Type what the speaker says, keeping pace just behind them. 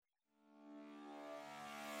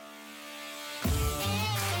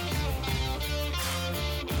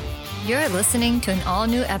You're listening to an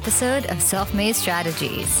all-new episode of Self-Made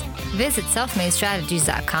Strategies. Visit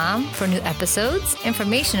selfmadestrategies.com for new episodes,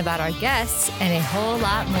 information about our guests, and a whole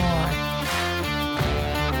lot more.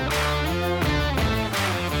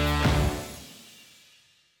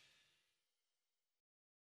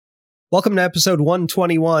 Welcome to episode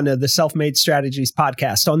 121 of the Self-Made Strategies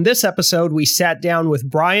podcast. On this episode, we sat down with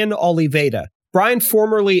Brian Oliveira. Brian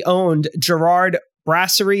formerly owned Gerard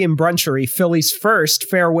Brasserie and Brunchery, Philly's first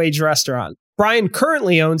fair wage restaurant. Brian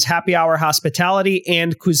currently owns Happy Hour Hospitality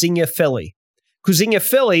and Cozinha Philly. Cozinha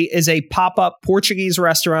Philly is a pop-up Portuguese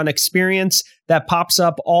restaurant experience that pops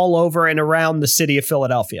up all over and around the city of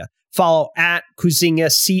Philadelphia. Follow at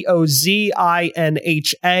Cozinha,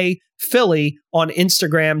 Cozinha, Philly on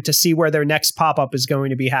Instagram to see where their next pop-up is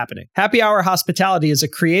going to be happening. Happy Hour Hospitality is a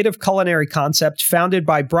creative culinary concept founded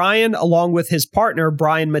by Brian along with his partner,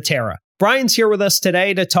 Brian Matera. Brian's here with us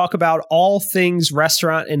today to talk about all things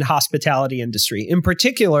restaurant and hospitality industry. In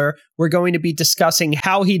particular, we're going to be discussing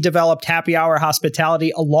how he developed Happy Hour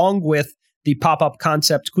Hospitality along with the pop-up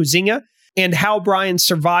concept Cozinha and how Brian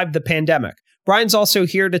survived the pandemic. Brian's also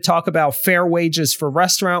here to talk about fair wages for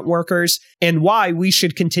restaurant workers and why we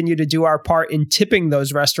should continue to do our part in tipping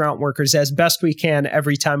those restaurant workers as best we can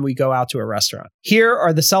every time we go out to a restaurant. Here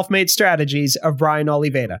are the self-made strategies of Brian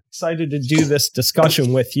Oliveira. Excited to do this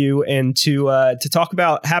discussion with you and to talk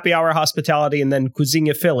about Happy Hour Hospitality and then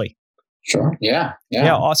Cozinha Philly. Sure. Yeah.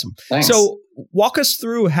 Awesome. Thanks. So walk us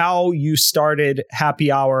through how you started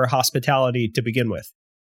Happy Hour Hospitality to begin with.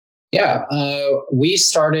 Yeah, we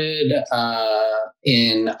started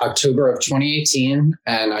in October of 2018,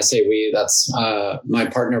 and I say we, that's my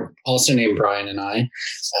partner, also named Brian, and I.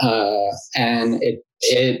 And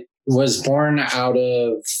it was born out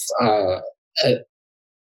of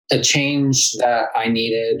a change that I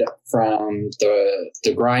needed from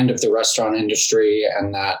the grind of the restaurant industry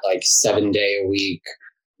and that like 7-day-a-week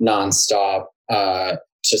nonstop to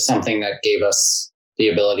something that gave us the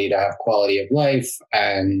ability to have quality of life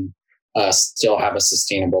and still have a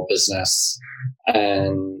sustainable business.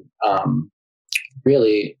 And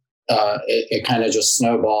really, it kind of just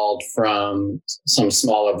snowballed from some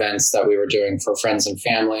small events that we were doing for friends and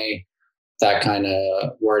family. That kind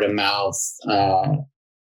of word of mouth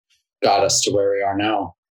got us to where we are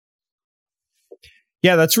now.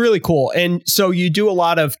 Yeah, that's really cool. And so you do a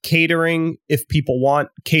lot of catering. If people want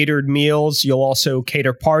catered meals, you'll also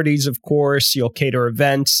cater parties, of course. You'll cater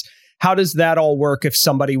events. How does that all work if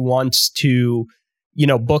somebody wants to,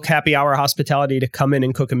 book Happy Hour Hospitality to come in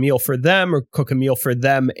and cook a meal for them or cook a meal for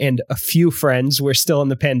them and a few friends? We're still in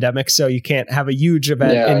the pandemic, so you can't have a huge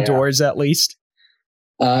event indoors at least.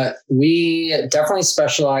 We definitely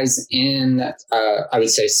specialize in, I would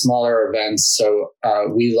say, smaller events. So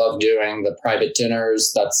we love doing the private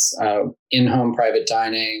dinners. That's in-home private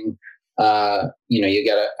dining. You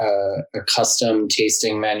get a custom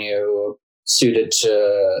tasting menu suited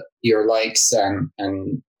to your likes and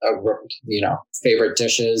favorite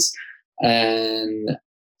dishes. And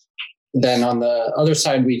then on the other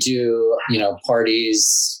side, we do,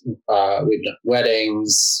 parties, we've done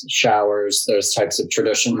weddings, showers, those types of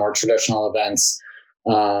more traditional events.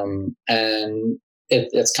 And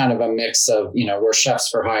it's kind of a mix of, we're chefs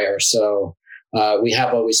for hire. So we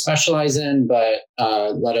have what we specialize in, but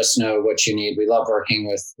let us know what you need. We love working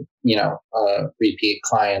with, repeat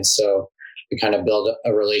clients. So we kind of build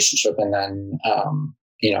a relationship and then,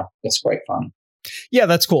 it's quite fun. Yeah,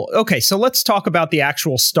 that's cool. Okay, so let's talk about the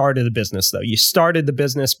actual start of the business, though. You started the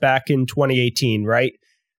business back in 2018, right?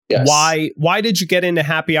 Yes. Why did you get into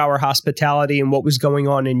Happy Hour Hospitality and what was going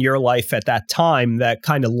on in your life at that time that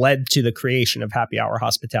kind of led to the creation of Happy Hour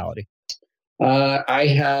Hospitality? I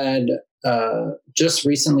had just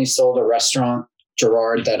recently sold a restaurant,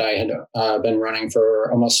 Gerard, that I had been running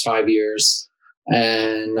for almost 5 years.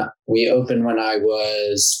 And we opened when I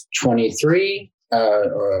was 23,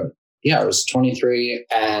 I was 23,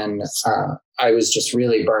 and I was just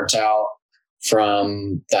really burnt out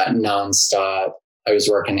from that nonstop. I was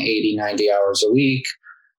working 80, 90 hours a week,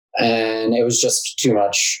 and it was just too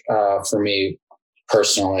much for me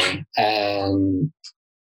personally. And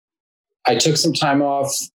I took some time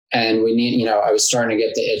off, and I was starting to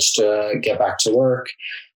get the itch to get back to work.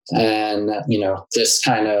 And, this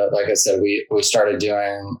kind of, like I said, we started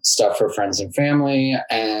doing stuff for friends and family,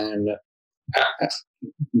 and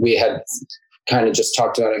we had kind of just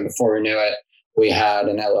talked about it before we knew it. We had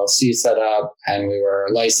an LLC set up and we were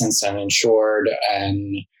licensed and insured.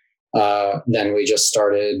 And then we just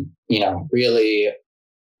started, really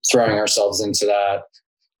throwing ourselves into that.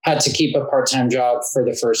 Had to keep a part-time job for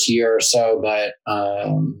the first year or so, but a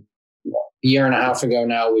year and a half ago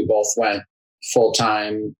now, we both went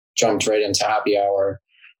full-time jumped right into happy hour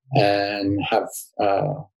and have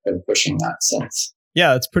been pushing that since.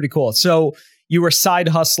 Yeah, that's pretty cool. So you were side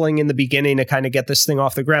hustling in the beginning to kind of get this thing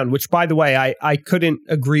off the ground, which, by the way, I couldn't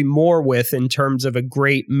agree more with in terms of a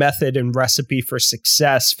great method and recipe for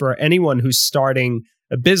success for anyone who's starting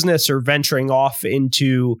a business or venturing off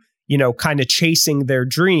into, kind of chasing their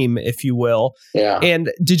dream, if you will. Yeah.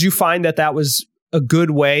 And did you find that that was a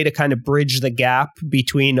good way to kind of bridge the gap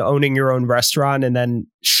between owning your own restaurant and then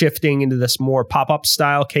shifting into this more pop-up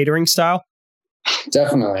style, catering style?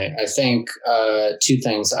 Definitely. I think two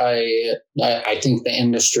things. I think the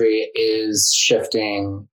industry is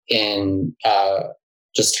shifting in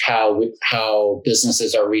just how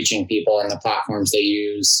businesses are reaching people and the platforms they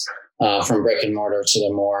use, from brick and mortar to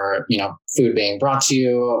the more, food being brought to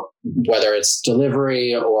you, whether it's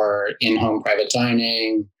delivery or in-home private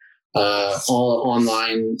dining, all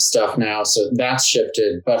online stuff now. So that's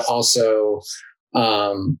shifted. But also,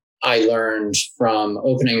 I learned from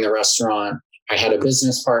opening the restaurant, I had a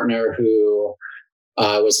business partner who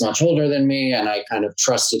was much older than me, and I kind of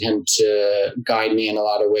trusted him to guide me in a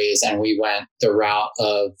lot of ways. And we went the route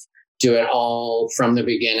of do it all from the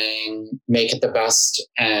beginning, make it the best,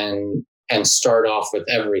 and start off with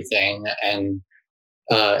everything. And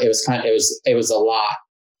it was a lot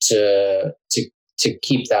to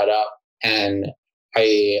keep that up. And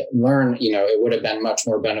I learned, it would have been much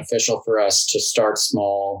more beneficial for us to start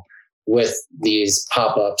small with these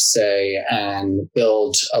pop-ups, say, and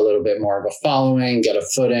build a little bit more of a following, get a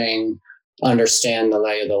footing, understand the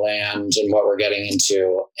lay of the land and what we're getting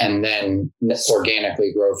into, and then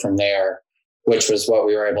organically grow from there, which was what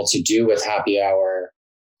we were able to do with happy hour.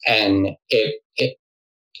 And it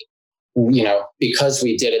because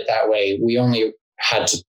we did it that way, we only had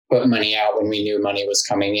to put money out when we knew money was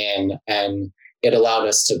coming in, and it allowed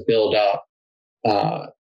us to build up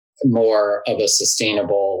more of a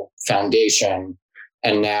sustainable foundation.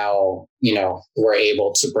 And now, we're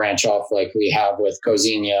able to branch off like we have with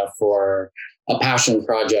Cozinha for a passion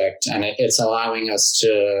project. And it's allowing us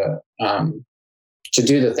to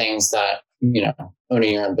do the things that,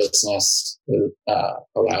 owning your own business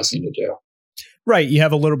allows you to do. Right. You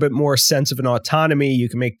have a little bit more sense of an autonomy. You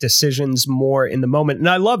can make decisions more in the moment. And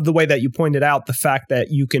I love the way that you pointed out the fact that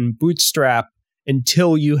you can bootstrap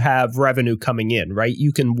until you have revenue coming in, right?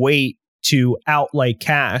 You can wait to outlay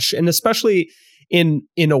cash. And especially in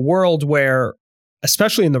a world where,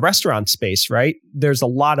 especially in the restaurant space, right? There's a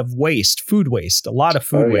lot of waste, food waste, a lot of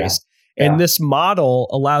food waste. Yeah. And this model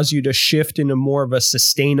allows you to shift into more of a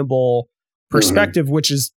sustainable perspective,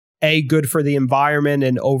 which is good for the environment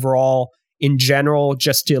and overall in general,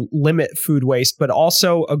 just to limit food waste, but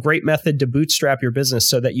also a great method to bootstrap your business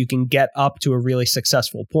so that you can get up to a really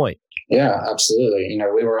successful point. Yeah, absolutely.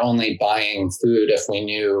 We were only buying food if we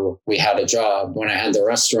knew we had a job. When I had the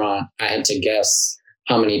restaurant, I had to guess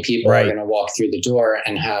how many people are going to walk through the door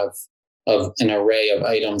and have an array of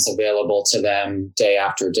items available to them day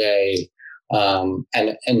after day. And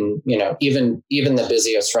even the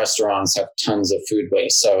busiest restaurants have tons of food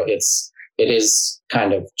waste. So it is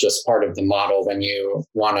kind of just part of the model when you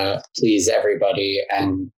want to please everybody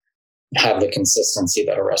and have the consistency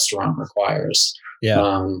that a restaurant requires.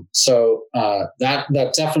 Yeah. So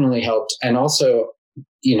that definitely helped. And also,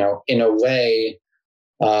 in a way,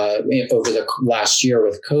 over the last year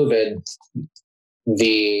with COVID,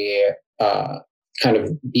 the kind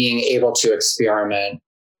of being able to experiment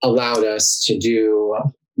allowed us to do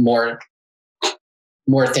more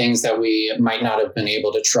things that we might not have been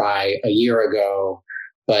able to try a year ago,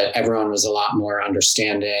 but everyone was a lot more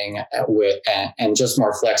understanding and just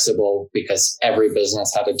more flexible because every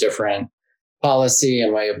business had a different policy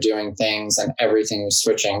and way of doing things and everything was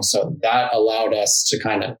switching. So that allowed us to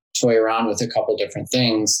kind of toy around with a couple different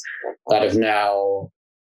things that have now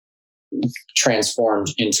transformed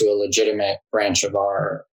into a legitimate branch of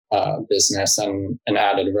our business and an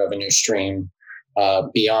added revenue stream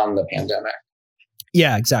beyond the pandemic.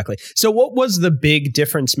 Yeah, exactly. So what was the big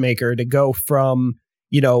difference maker to go from,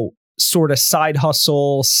 sort of side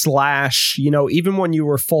hustle / even when you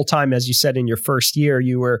were full-time, as you said, in your first year,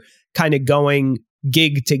 you were kind of going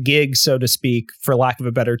gig to gig, so to speak, for lack of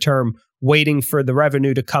a better term, waiting for the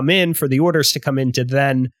revenue to come in, for the orders to come in to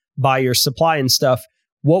then buy your supply and stuff.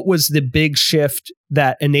 What was the big shift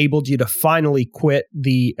that enabled you to finally quit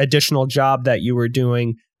the additional job that you were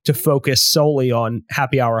doing to focus solely on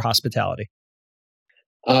happy hour hospitality?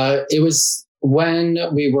 It was when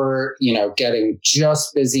we were, getting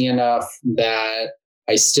just busy enough that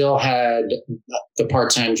I still had the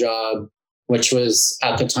part-time job, which was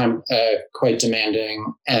at the time quite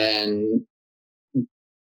demanding, and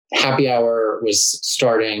happy hour was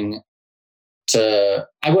starting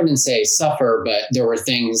I wouldn't say suffer, but there were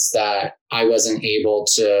things that I wasn't able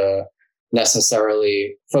to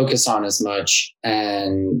necessarily focus on as much.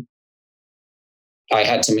 And I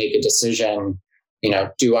had to make a decision,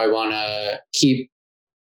 do I want to keep,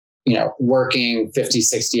 working 50,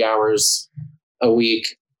 60 hours a week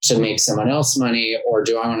to make someone else money? Or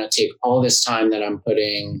do I want to take all this time that I'm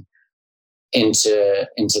putting into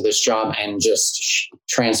this job and just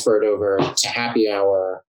transfer it over to happy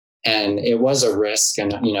hour? And it was a risk.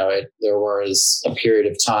 And, there was a period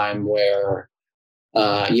of time where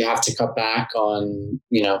you have to cut back on,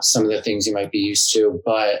 some of the things you might be used to,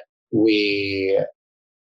 but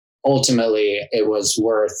ultimately it was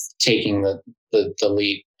worth taking the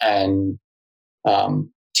leap and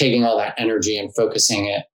taking all that energy and focusing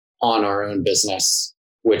it on our own business,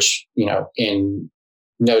 which, in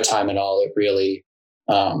no time at all, it really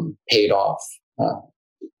paid off.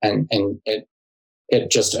 And it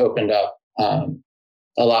just opened up a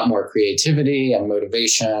lot more creativity and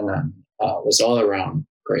motivation, and was all around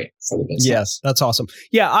great for the business. Yes, that's awesome.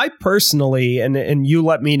 Yeah, I personally, and you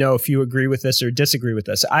let me know if you agree with this or disagree with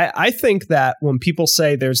this. I think that when people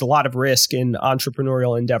say there's a lot of risk in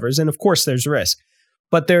entrepreneurial endeavors, and of course there's risk,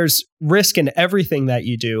 but there's risk in everything that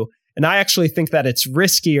you do. And I actually think that it's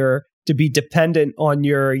riskier to be dependent on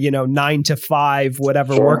your, 9 to 5,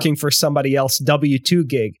 whatever, Sure. working for somebody else, W-2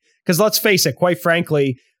 gig. Because let's face it, quite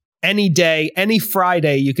frankly, any day, any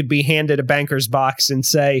Friday, you could be handed a banker's box and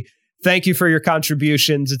say, thank you for your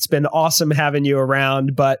contributions. It's been awesome having you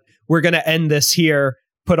around, but we're going to end this here.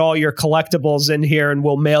 Put all your collectibles in here and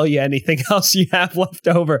we'll mail you anything else you have left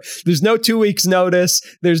over. There's no 2 weeks notice.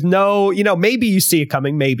 There's no, maybe you see it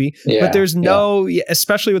coming, maybe, but there's no,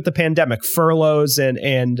 especially with the pandemic, furloughs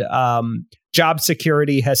and job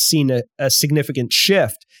security has seen a significant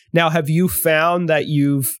shift. Now, have you found that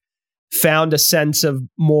you've found a sense of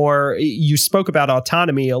more, you spoke about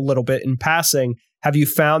autonomy a little bit in passing. Have you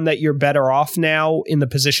found that you're better off now in the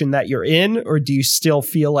position that you're in, or do you still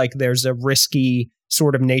feel like there's a risky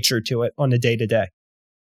sort of nature to it on a day-to-day?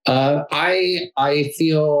 I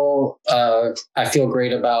feel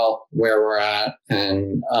great about where we're at,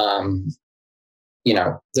 and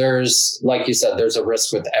there's, like you said, there's a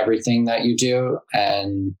risk with everything that you do,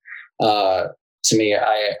 and to me,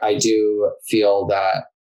 I do feel that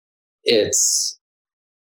it's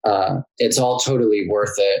all totally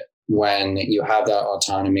worth it when you have that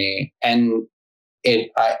autonomy. And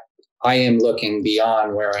I am looking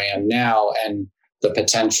beyond where I am now and the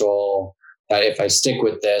potential that if I stick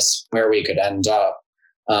with this, where we could end up.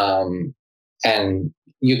 And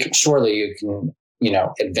you can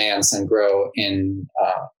advance and grow in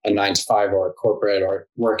a 9 to 5 or a corporate or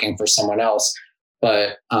working for someone else.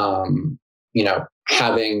 But,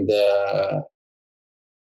 having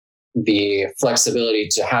the flexibility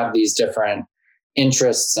to have these different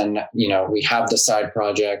interests, and we have the side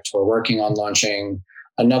project, we're working on launching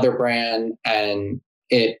another brand, and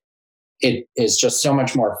it is just so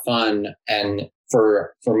much more fun. And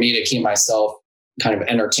for me to keep myself kind of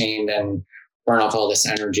entertained and burn off all this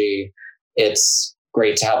energy, it's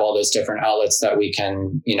great to have all those different outlets that we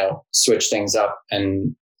can switch things up.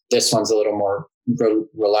 And this one's a little more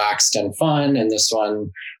relaxed and fun, and this one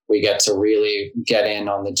we get to really get in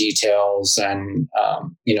on the details, and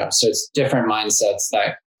so it's different mindsets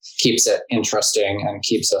that keeps it interesting and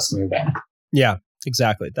keeps us moving. Yeah,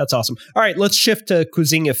 exactly. That's awesome. All right, let's shift to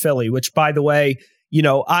Cozinha Philly, which, by the way,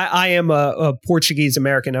 I am a Portuguese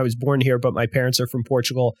American. I was born here, but my parents are from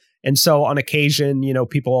Portugal. And so on occasion,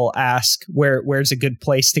 people ask where's a good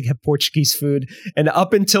place to get Portuguese food. And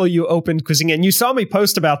up until you opened Cozinha, and you saw me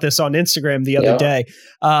post about this on Instagram the other day.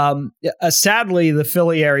 Sadly, the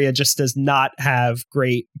Philly area just does not have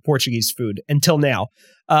great Portuguese food until now.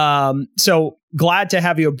 So glad to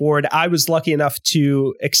have you aboard. I was lucky enough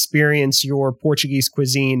to experience your Portuguese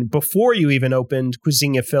cuisine before you even opened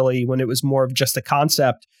Cozinha Philly, when it was more of just a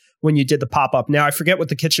concept when you did the pop-up. Now, I forget what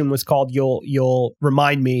the kitchen was called. You'll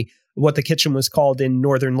remind me what the kitchen was called in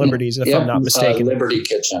Northern Liberties, if I'm not mistaken. Liberty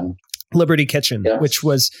Kitchen, which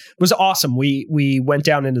was awesome. We went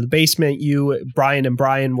down into the basement. You, Brian, and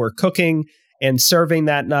Brian were cooking and serving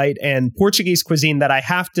that night, and Portuguese cuisine that I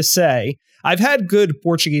have to say, I've had good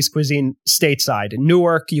Portuguese cuisine stateside. In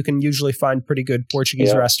Newark, you can usually find pretty good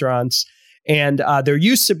Portuguese restaurants. And there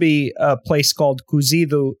used to be a place called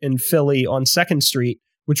Cozido in Philly on 2nd Street,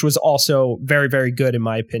 which was also very, very good in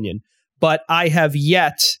my opinion. But I have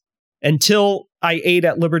yet, until I ate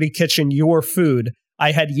at Liberty Kitchen your food,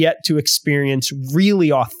 I had yet to experience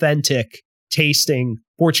really authentic tasting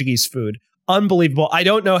Portuguese food. Unbelievable. I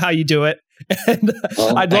don't know how you do it. And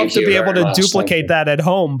I'd love to be able to duplicate that at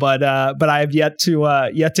home, but I have yet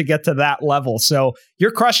to get to that level. So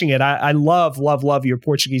you're crushing it. I love your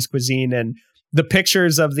Portuguese cuisine, and the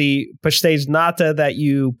pictures of the pastéis nata that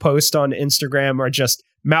you post on Instagram are just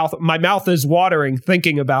my mouth is watering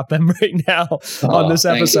thinking about them right now on this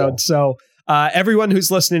episode. So everyone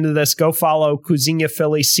who's listening to this, go follow Cozinha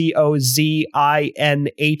Philly, COZINHA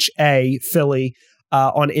Philly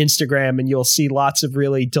on Instagram, and you'll see lots of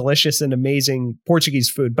really delicious and amazing Portuguese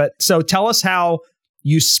food. But so tell us how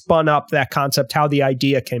you spun up that concept, how the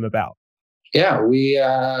idea came about. Yeah, we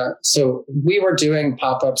were doing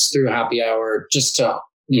pop-ups through happy hour just to,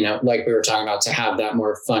 like we were talking about, to have that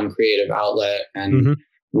more fun, creative outlet and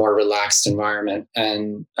more relaxed environment.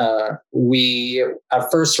 And we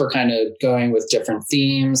at first were kind of going with different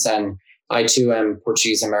themes. And I too am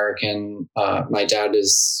Portuguese American. My dad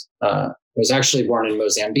was actually born in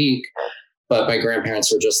Mozambique, but my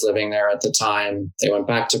grandparents were just living there at the time. They went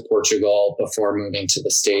back to Portugal before moving to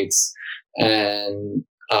the States. And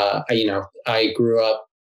I grew up,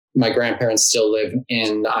 my grandparents still live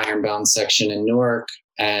in the Ironbound section in Newark,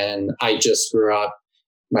 and I just grew up,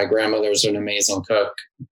 my grandmother's an amazing cook,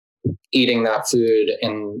 eating that food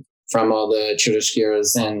from all the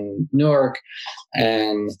churrasqueiras in Newark,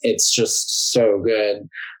 and it's just so good.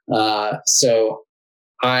 So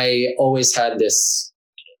I always had this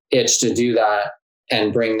itch to do that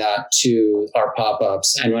and bring that to our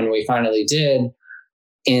pop-ups. And when we finally did,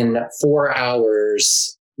 in 4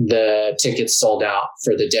 hours, the tickets sold out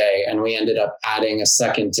for the day, and we ended up adding a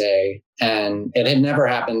second day. And it had never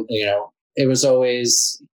happened. It was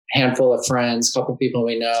always a handful of friends, a couple people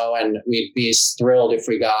we know, and we'd be thrilled if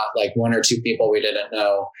we got like 1 or 2 people we didn't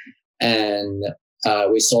know. And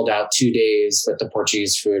we sold out 2 days with the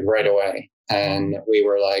Portuguese food right away. And we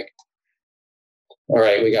were like, all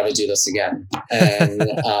right, we got to do this again. And,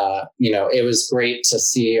 it was great to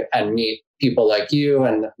see and meet people like you.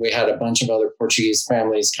 And we had a bunch of other Portuguese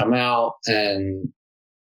families come out, and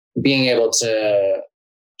being able to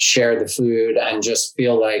share the food and just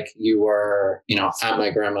feel like you were, at my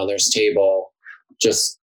grandmother's table,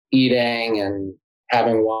 just eating and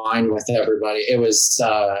having wine with everybody. It was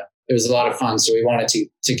a lot of fun. So we wanted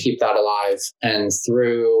to keep that alive. And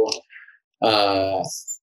through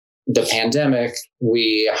the pandemic,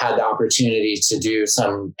 we had the opportunity to do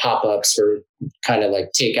some pop-ups for kind of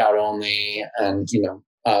like takeout only. And,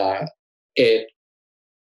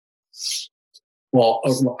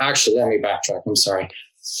 actually, let me backtrack. I'm sorry.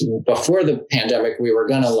 Before the pandemic, we were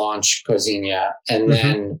going to launch Cozinha, and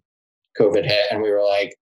then COVID hit, and we were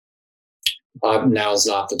like, now's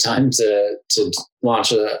not the time to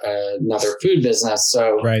launch another food business.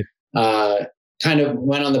 So, kind of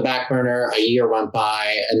went on the back burner. A year went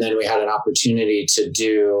by, and then we had an opportunity to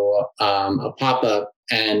do a pop-up,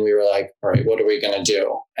 and we were like, all right, what are we going to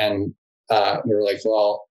do? And we were like,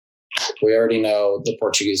 well, we already know the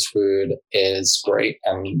Portuguese food is great,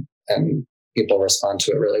 and people respond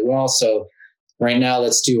to it really well. So right now,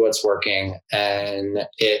 let's do what's working. And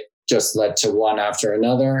it just led to one after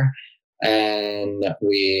another. And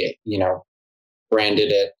we,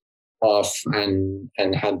 branded it off and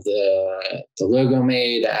had the logo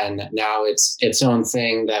made, and now it's its own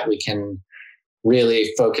thing that we can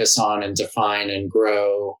really focus on and define and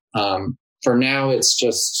grow. For now, it's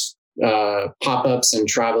just pop-ups and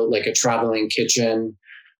travel, like a traveling kitchen.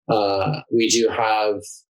 We do have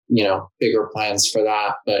bigger plans for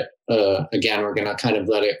that, but again, we're going to kind of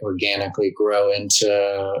let it organically grow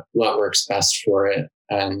into what works best for it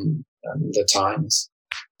and the times.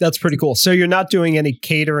 That's pretty cool. So you're not doing any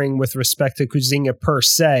catering with respect to Cozinha per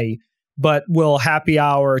se, but will happy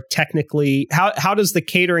hour technically, how does the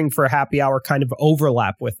catering for happy hour kind of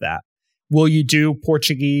overlap with that? Will you do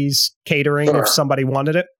Portuguese catering if somebody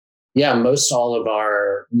wanted it? Yeah, most all of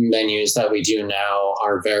our menus that we do now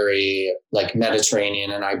are very like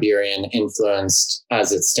Mediterranean and Iberian influenced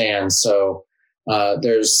as it stands. So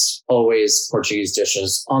there's always Portuguese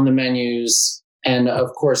dishes on the menus. And of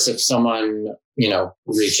course, if someone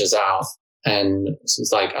reaches out and is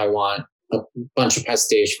like, I want a bunch of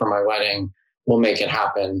pastéis for my wedding, we'll make it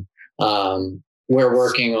happen. We're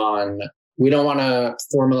working on, we don't want to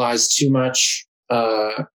formalize too much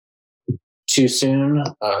too soon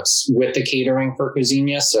with the catering for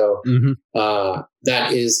Cozinha. So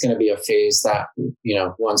that is going to be a phase that,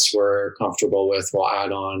 once we're comfortable with, we'll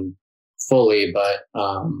add on fully, but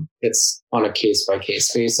it's on a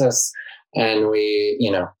case-by-case basis. And we,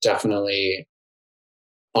 definitely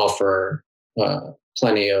offer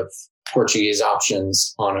plenty of Portuguese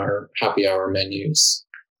options on our happy hour menus.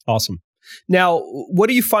 Awesome. Now, what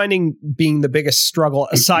are you finding being the biggest struggle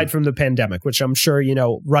aside from the pandemic, which I'm sure,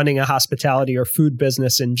 running a hospitality or food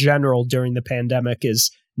business in general during the pandemic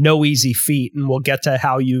is no easy feat. And we'll get to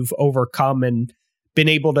how you've overcome and been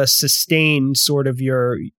able to sustain sort of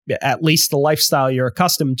at least the lifestyle you're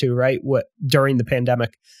accustomed to, right? During the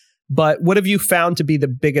pandemic. But what have you found to be the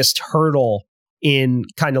biggest hurdle in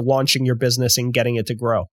kind of launching your business and getting it to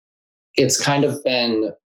grow? It's kind of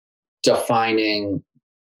been defining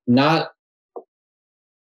not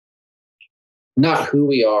who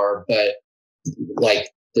we are, but like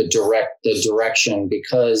the direction,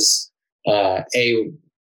 because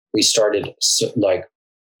we started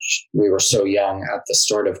we were so young at the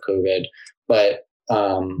start of COVID, but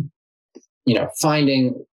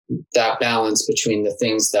finding that balance between the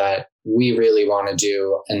things that we really want to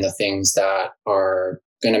do and the things that are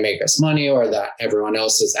going to make us money or that everyone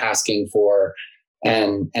else is asking for,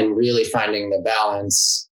 and really finding the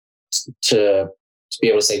balance to be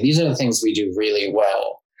able to say, these are the things we do really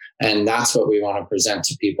well. And that's what we want to present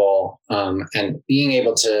to people. And being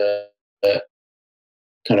able to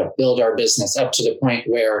kind of build our business up to the point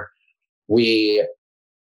where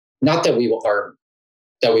not that we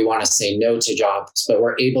want to say no to jobs, but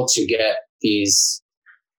we're able to get these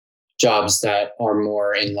jobs that are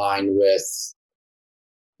more in line with,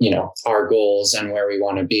 our goals and where we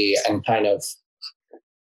want to be, and kind of,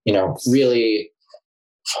 really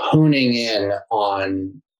honing in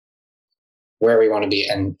on where we want to be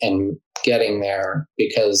and getting there,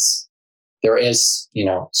 because there is,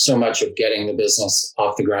 so much of getting the business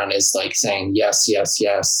off the ground is like saying yes, yes,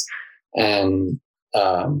 yes. And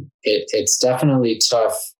it's definitely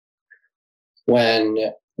tough when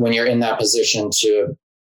you're in that position to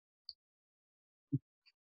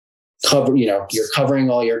cover, you're covering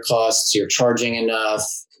all your costs, you're charging enough.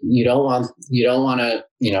 You don't want to,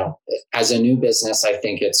 as a new business, I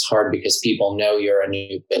think it's hard because people know you're a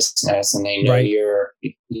new business and they know Right. You're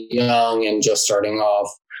young and just starting off.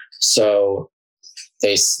 So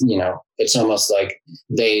it's almost like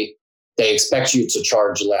they expect you to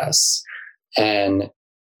charge less. And,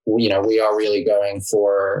 we are really going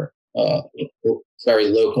for very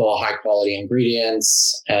local, high quality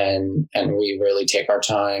ingredients, and we really take our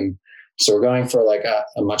time. So we're going for like a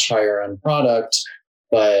much higher end product,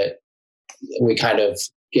 but we kind of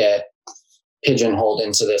get pigeonholed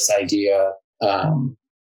into this idea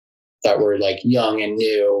that we're like young and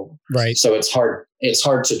new. Right. So it's hard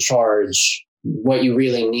to charge what you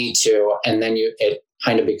really need to. And then it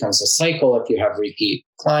kind of becomes a cycle if you have repeat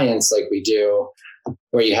clients like we do,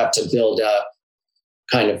 where you have to build up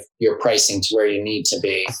kind of your pricing to where you need to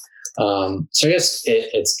be. So I guess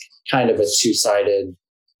it's kind of a two-sided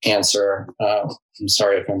answer. I'm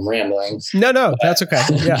sorry if I'm rambling. No, that's okay.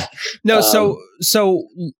 Yeah. No, so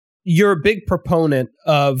you're a big proponent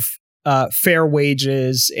of fair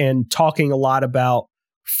wages and talking a lot about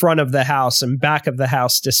front of the house and back of the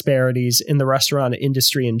house disparities in the restaurant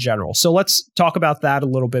industry in general. So let's talk about that a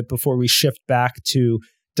little bit before we shift back to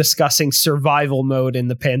discussing survival mode in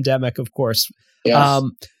the pandemic, of course. Yes.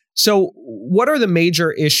 So what are the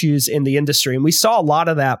major issues in the industry? And we saw a lot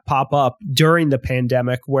of that pop up during the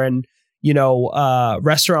pandemic when,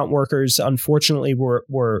 restaurant workers, unfortunately,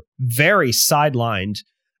 were very sidelined,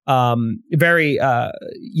 very,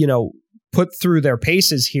 put through their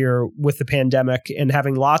paces here with the pandemic and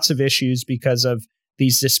having lots of issues because of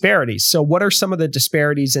these disparities. So what are some of the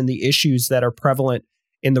disparities and the issues that are prevalent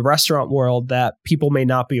in the restaurant world that people may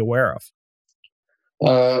not be aware of?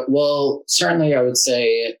 Well, certainly I would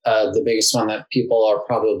say the biggest one that people are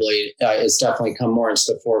probably is definitely come more into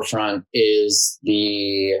the forefront is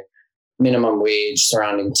the minimum wage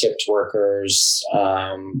surrounding tipped workers.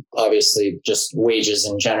 Obviously, just wages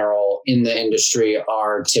in general in the industry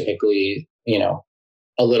are typically,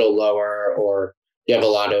 a little lower, or you have a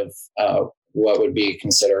lot of what would be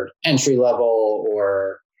considered entry level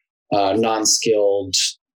or non-skilled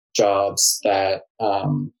jobs that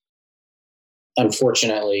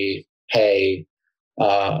unfortunately pay,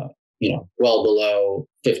 well below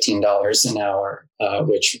 $15 an hour,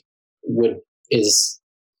 which is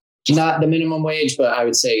not the minimum wage, but I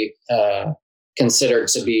would say considered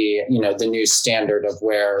to be, the new standard of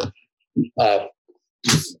where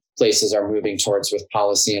places are moving towards with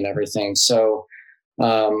policy and everything. So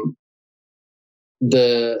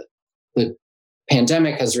the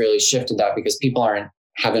pandemic has really shifted that because people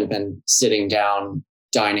haven't been sitting down,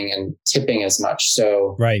 dining and tipping as much.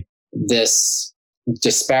 So right. This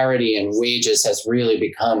disparity in wages has really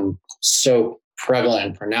become so prevalent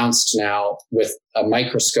and pronounced now with a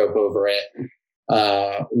microscope over it,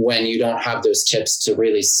 when you don't have those tips to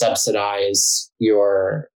really subsidize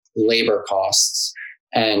your labor costs.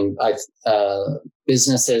 And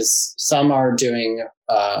businesses, some are doing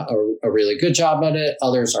a really good job at it.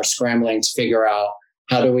 Others are scrambling to figure out,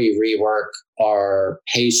 how do we rework our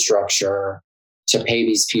pay structure to pay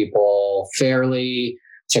these people fairly,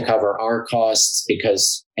 to cover our costs?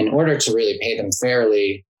 Because in order to really pay them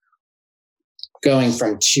fairly, going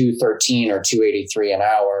from $213 or $283 an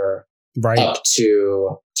hour up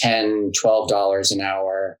to $10, $12 an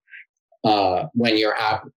hour when you're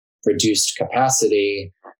at reduced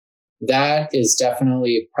capacity, that is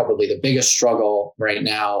definitely probably the biggest struggle right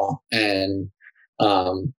now. And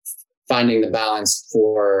finding the balance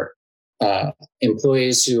for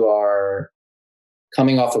employees who are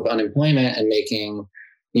coming off of unemployment and making,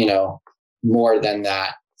 more than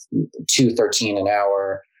that, $213 an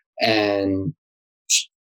hour, and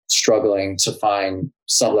struggling to find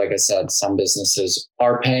some, like I said, some businesses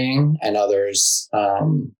are paying and others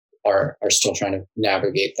are still trying to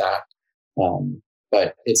navigate that.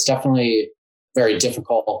 But it's definitely very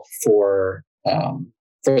difficult for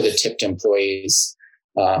the tipped employees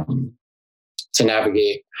to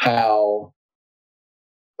navigate how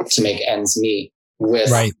to make ends meet with,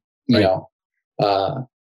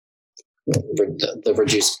 the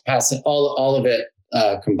reduced capacity. All of it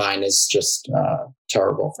combined is just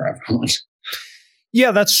terrible for everyone.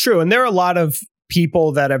 Yeah, that's true. And there are a lot of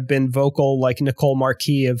people that have been vocal, like Nicole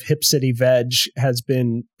Marquis of Hip City Veg has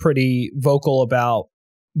been pretty vocal about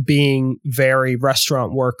being very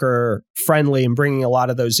restaurant worker friendly and bringing a lot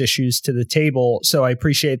of those issues to the table. So I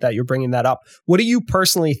appreciate that you're bringing that up. What do you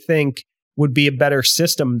personally think would be a better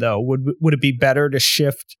system, though? Would it be better to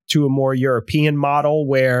shift to a more European model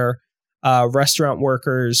where restaurant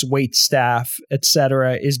workers, wait staff,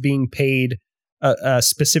 etc., is being paid a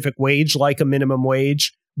specific wage, like a minimum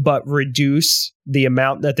wage, but reduce the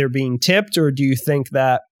amount that they're being tipped? Or do you think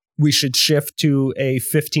that we should shift to a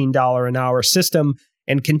 $15 an hour system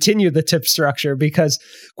and continue the tip structure? Because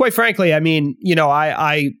quite frankly, I mean,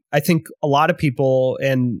 I think a lot of people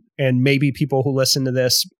and maybe people who listen to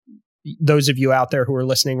this, those of you out there who are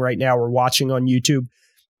listening right now or watching on YouTube,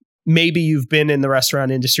 maybe you've been in the restaurant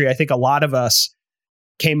industry. I think a lot of us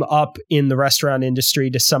came up in the restaurant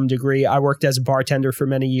industry to some degree. I worked as a bartender for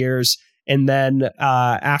many years, and then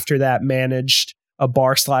after that managed a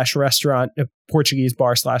bar/restaurant, a Portuguese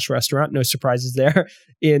bar/restaurant, no surprises there,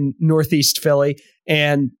 in Northeast Philly.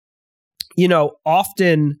 And,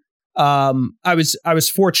 often I was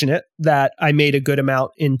fortunate that I made a good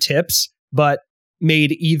amount in tips, but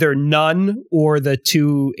made either none or the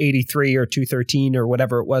 $283 or $213 or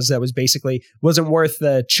whatever it was that was basically wasn't worth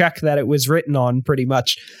the check that it was written on, pretty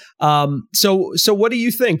much. So what do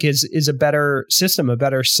you think is a better system, a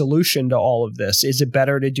better solution to all of this? Is it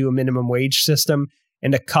better to do a minimum wage system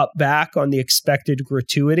and to cut back on the expected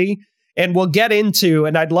gratuity? And we'll get into,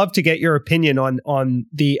 and I'd love to get your opinion on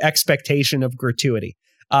the expectation of gratuity.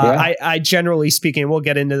 I generally speaking, we'll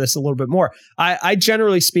get into this a little bit more. I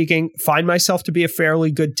generally speaking find myself to be a fairly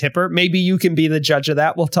good tipper. Maybe you can be the judge of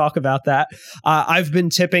that. We'll talk about that. I've been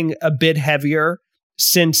tipping a bit heavier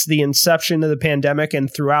since the inception of the pandemic and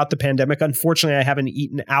throughout the pandemic. Unfortunately, I haven't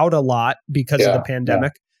eaten out a lot because of the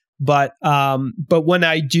pandemic. But when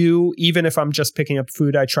I do, even if I'm just picking up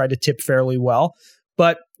food, I try to tip fairly well.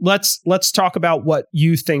 But let's talk about what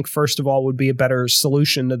you think, first of all, would be a better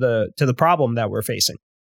solution to the problem that we're facing.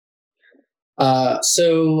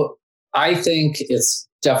 So I think it's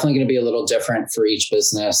definitely going to be a little different for each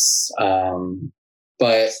business.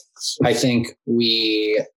 But I think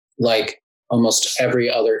we, like almost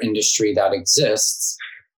every other industry that exists,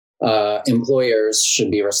 employers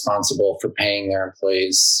should be responsible for paying their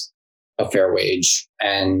employees a fair wage.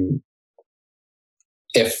 And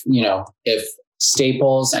if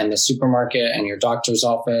Staples and the supermarket and your doctor's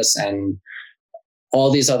office and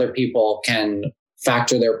all these other people can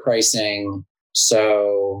factor their pricing,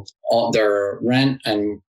 so all their rent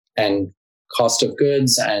and cost of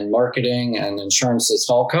goods and marketing and insurance is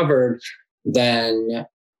all covered, then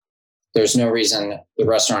there's no reason the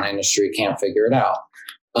restaurant industry can't figure it out.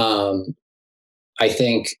 I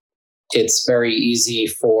think it's very easy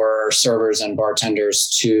for servers and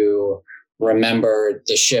bartenders to remember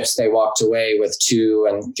the shifts they walked away with $200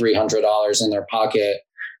 and $300 in their pocket.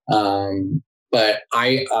 But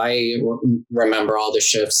I remember all the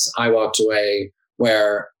shifts I walked away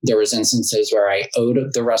where there was instances where I owed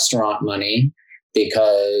the restaurant money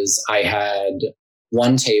because I had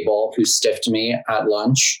one table who stiffed me at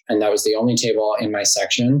lunch, and that was the only table in my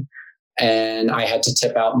section. And I had to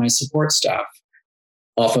tip out my support staff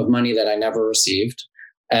off of money that I never received.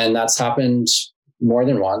 And that's happened more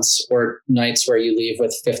than once, or nights where you leave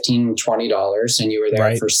with $15, $20 and you were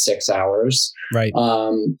there for 6 hours. Right.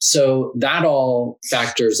 So that all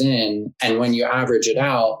factors in. And when you average it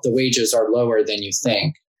out, the wages are lower than you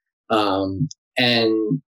think.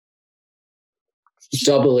 And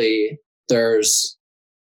doubly, there's,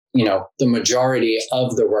 the majority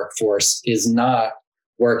of the workforce is not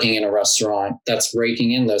working in a restaurant that's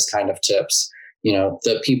raking in those kind of tips.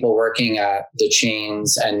 The people working at the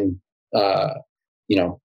chains and,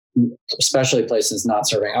 especially places not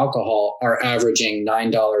serving alcohol are averaging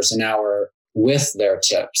 $9 an hour with their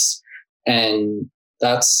tips. And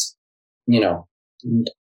that's, no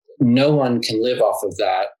one can live off of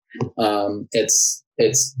that. It's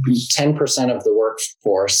 10% of the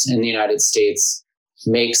workforce in the United States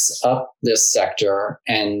makes up this sector,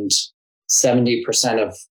 and 70%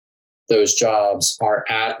 of those jobs are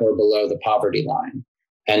at or below the poverty line,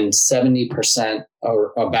 and 70%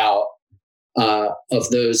 or about of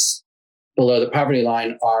those below the poverty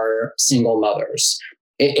line are single mothers.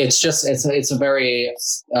 It's a very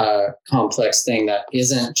complex thing that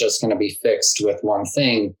isn't just going to be fixed with one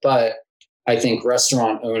thing. But I think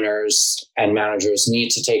restaurant owners and managers need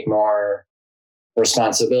to take more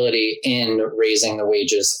responsibility in raising the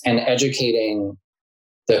wages and educating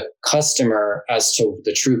the customer as to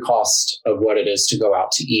the true cost of what it is to go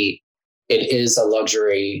out to eat. It is a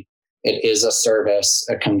luxury. It is a service,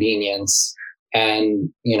 a convenience. And,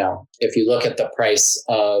 if you look at the price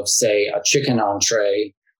of, say, a chicken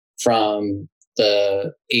entree from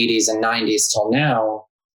the 80s and 90s till now,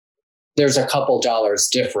 there's a couple dollars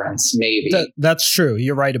difference, maybe. That's true.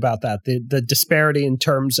 You're right about that. The disparity in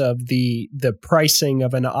terms of the pricing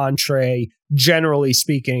of an entree, generally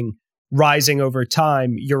speaking, rising over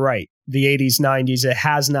time. You're right. The 80s, 90s, it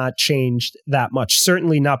has not changed that much.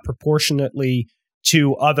 Certainly not proportionately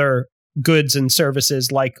to other goods and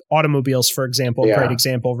services like automobiles, for example, great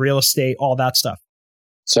example, real estate, all that stuff.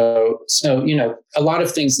 So, a lot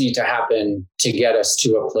of things need to happen to get us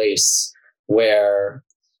to a place where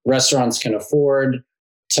restaurants can afford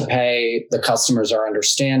to pay, the customers are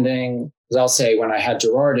understanding. As I'll say, when I had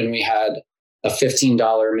Gerard and we had a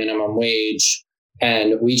 $15 minimum wage,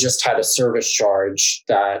 and we just had a service charge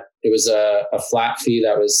that it was a flat fee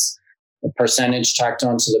that was a percentage tacked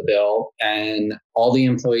onto the bill, and all the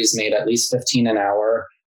employees made at least $15 an hour.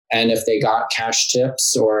 And if they got cash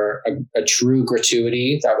tips or a true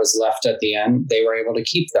gratuity that was left at the end, they were able to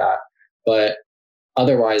keep that. But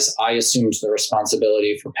otherwise, I assumed the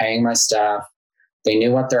responsibility for paying my staff. They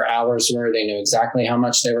knew what their hours were. They knew exactly how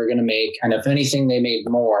much they were going to make. And if anything, they made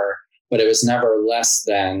more, but it was never less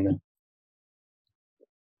than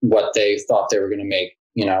what they thought they were going to make,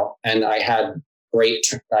 and I had great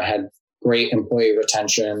employee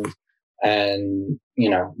retention. And,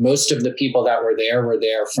 most of the people that were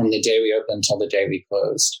there from the day we opened until the day we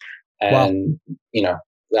closed. And,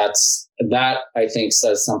 that I think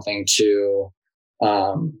says something to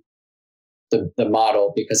the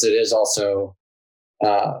model, because it is also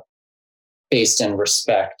based in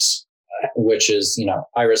respect, which is,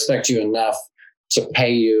 I respect you enough to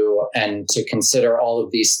pay you and to consider all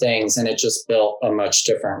of these things. And it just built a much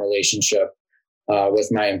different relationship with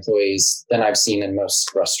my employees than I've seen in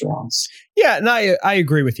most restaurants. Yeah, and I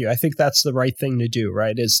agree with you. I think that's the right thing to do,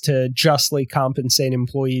 right? Is to justly compensate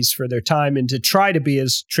employees for their time and to try to be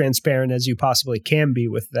as transparent as you possibly can be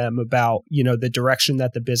with them about, the direction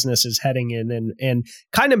that the business is heading in, and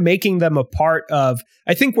kind of making them a part of,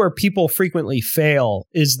 I think where people frequently fail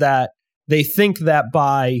is that they think that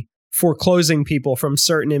by foreclosing people from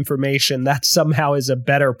certain information, that somehow is a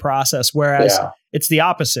better process. Whereas it's the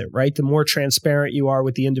opposite, right? The more transparent you are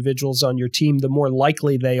with the individuals on your team, the more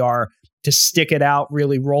likely they are to stick it out,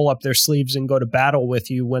 really roll up their sleeves and go to battle with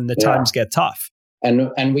you when the times get tough.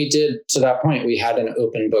 And we did, to that point, we had an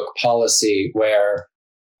open book policy where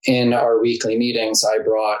in our weekly meetings, I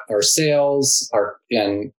brought our sales,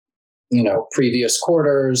 previous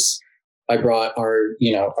quarters. I brought our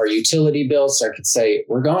utility bills. So I could say,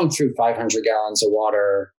 we're going through 500 gallons of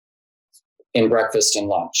water in breakfast and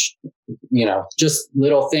lunch, just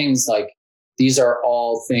little things like these are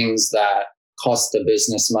all things that cost the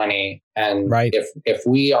business money. And if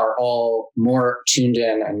we are all more tuned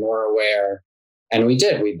in and more aware, and we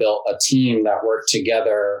built a team that worked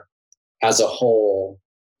together as a whole.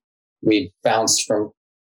 We bounced from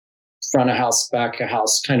front of house, back of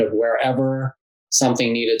house, kind of wherever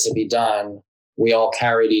something needed to be done, we all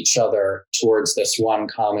carried each other towards this one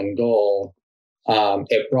common goal.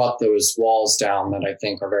 It brought those walls down that I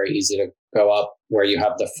think are very easy to go up, where you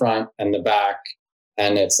have the front and the back,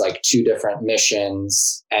 and it's like two different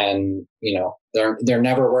missions, and they're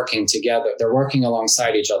never working together. They're working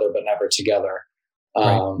alongside each other, but never together.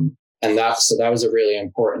 Right. And that was a really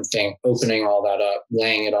important thing, opening all that up,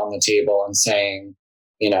 laying it on the table and saying,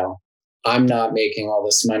 I'm not making all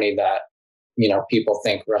this money that, people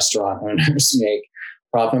think restaurant owners make.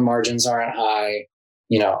 Profit margins aren't high.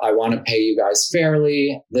 I want to pay you guys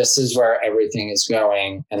fairly. This is where everything is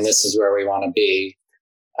going, and this is where we want to be.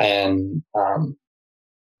 And,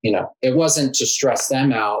 it wasn't to stress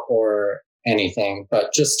them out or anything,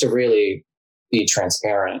 but just to really be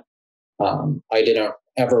transparent. I didn't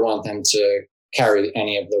ever want them to carry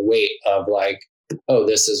any of the weight of like, oh,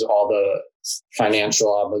 this is all the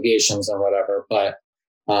financial obligations and whatever. But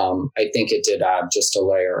I think it did add just a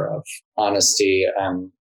layer of honesty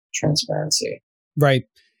and transparency. Right.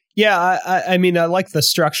 Yeah, I mean, I like the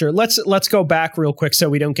structure. Let's go back real quick so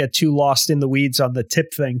we don't get too lost in the weeds on the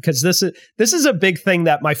tip thing, because this is a big thing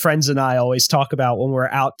that my friends and I always talk about when we're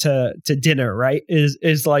out to dinner. Right?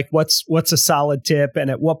 Is like what's a solid tip, and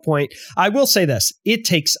at what point? I will say this: it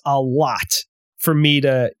takes a lot for me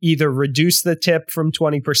to either reduce the tip from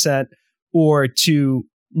 20% or to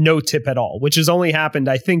no tip at all, which has only happened,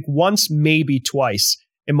 I think, once, maybe twice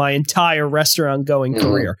in my entire restaurant going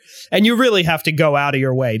career. And you really have to go out of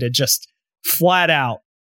your way to just flat out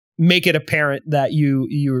make it apparent that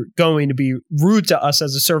you're going to be rude to us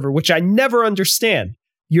as a server, which I never understand.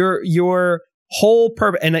 Your whole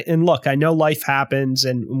purpose, and look, I know life happens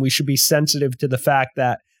and we should be sensitive to the fact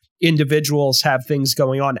that individuals have things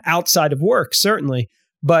going on outside of work, certainly.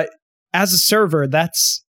 But as a server,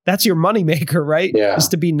 that's your moneymaker, right? Yeah. Is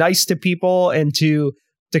to be nice to people and to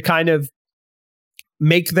kind of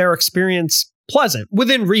make their experience pleasant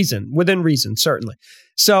within reason, certainly.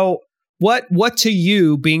 So what to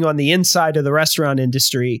you, being on the inside of the restaurant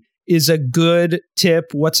industry, is a good tip?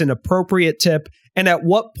 What's an appropriate tip? And at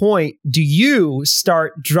what point do you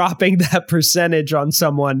start dropping that percentage on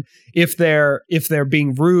someone if they're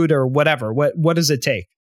being rude or whatever? What does it take?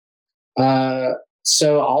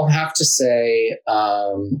 So I'll have to say,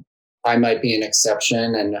 I might be an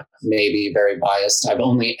exception and maybe very biased. I've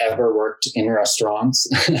only ever worked in restaurants.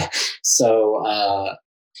 So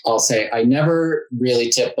I'll say I never really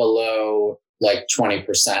tip below like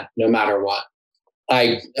 20%, no matter what.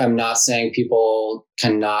 I'm not saying people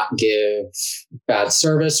cannot give bad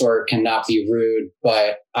service or cannot be rude,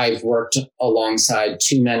 but I've worked alongside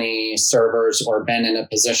too many servers or been in a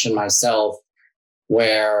position myself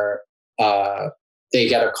where they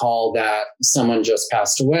get a call that someone just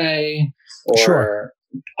passed away, or Sure.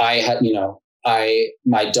 I had,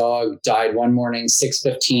 my dog died one morning,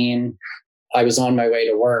 6:15. I was on my way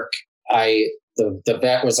to work. The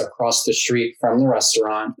vet was across the street from the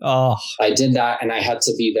restaurant. Oh, I did that, and I had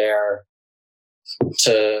to be there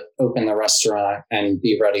to open the restaurant and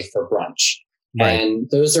be ready for brunch. right. And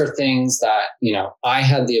those are things that, I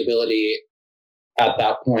had the ability at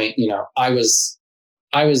that point.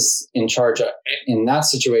 I was in charge in that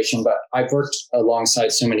situation, but I've worked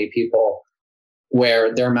alongside so many people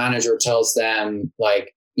where their manager tells them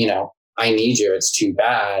like, I need you, it's too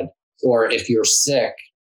bad. Or if you're sick,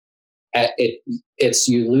 it's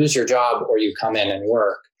you lose your job or you come in and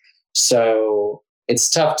work. So it's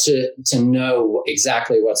tough to know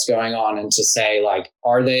exactly what's going on and to say like,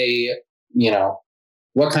 are they,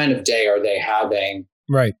 what kind of day are they having?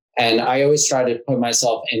 Right. And I always try to put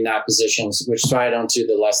myself in that position, which is why I don't do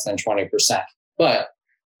the less than 20%. But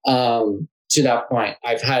to that point,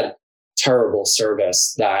 I've had terrible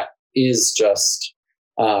service that is just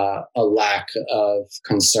a lack of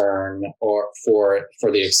concern or for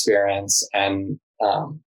the experience, and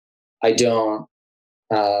I don't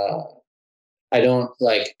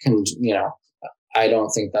like I don't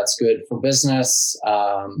think that's good for business.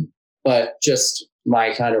 But just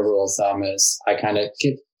my kind of rule of thumb is I kind of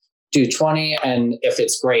do 20, and if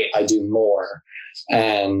it's great, I do more.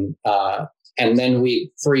 And then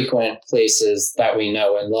we frequent places that we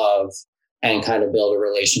know and love and kind of build a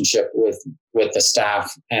relationship with the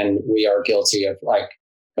staff. And we are guilty of like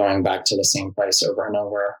going back to the same place over and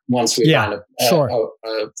over. Once we find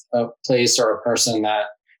a place or a person that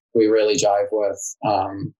we really jive with,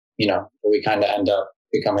 we kind of end up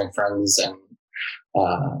becoming friends. And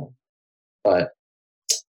but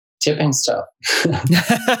tipping stuff.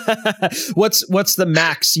 What's the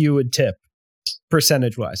max you would tip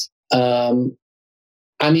percentage wise? I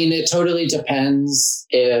mean, it totally depends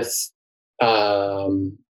if,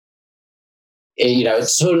 it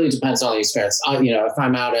totally depends on the experience. If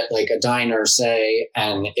I'm out at like a diner, say,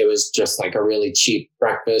 and it was just like a really cheap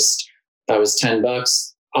breakfast, that was $10,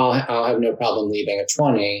 I'll have no problem leaving at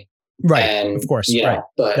 20. Right. And, of course. Right.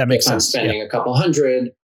 But that makes if sense. I'm spending a couple hundred,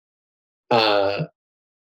 40%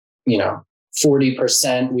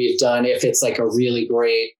 we've done, if it's like a really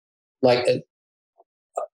great, like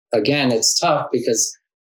again, it's tough because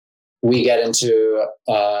you get into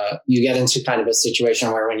kind of a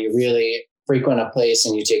situation where when you really frequent a place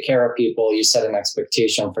and you take care of people, you set an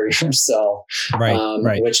expectation for yourself,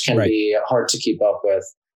 which can be hard to keep up with.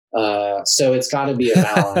 So it's got to be a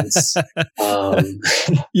balance.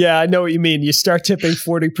 Yeah, I know what you mean. You start tipping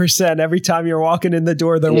 40% every time you're walking in the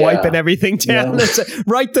door. They're wiping everything down. Yeah.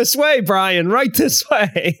 Right this way, Brian. Right this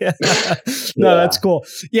way. No, that's cool.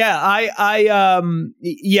 Yeah, I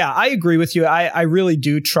agree with you. I really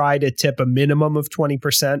do try to tip a minimum of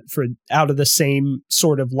 20% for out of the same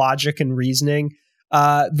sort of logic and reasoning.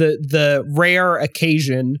 The rare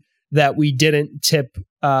occasion that we didn't tip.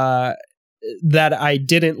 That I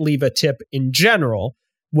didn't leave a tip in general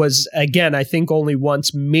was, again, I think only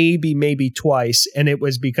once, maybe twice. And it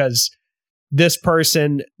was because this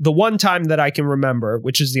person, the one time that I can remember,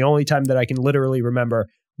 which is the only time that I can literally remember,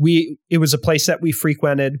 it was a place that we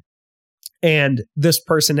frequented, and this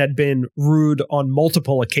person had been rude on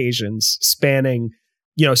multiple occasions spanning,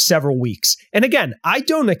 several weeks. And again, I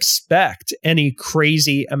don't expect any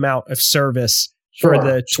crazy amount of service for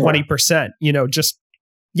the 20%, just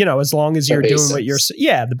as long as you're doing what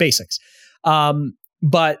the basics.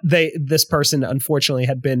 But this person unfortunately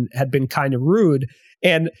had been kind of rude.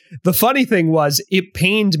 And the funny thing was, it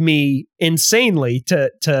pained me insanely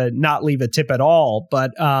to not leave a tip at all.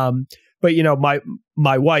 But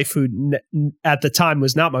my wife, who at the time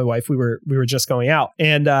was not my wife, we were just going out,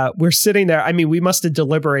 and we're sitting there. I mean, we must have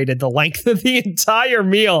deliberated the length of the entire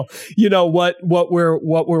meal, what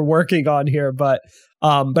we're working on here. But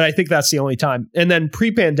I think that's the only time. And then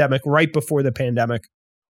pre-pandemic, right before the pandemic,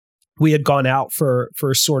 we had gone out for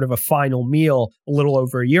sort of a final meal a little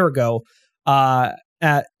over a year ago at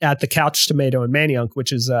the Couch Tomato in Manayunk,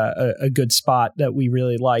 which is a good spot that we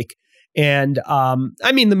really like. And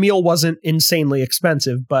I mean, the meal wasn't insanely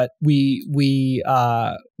expensive, but we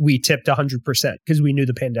tipped 100% because we knew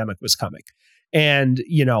the pandemic was coming. And,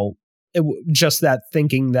 just that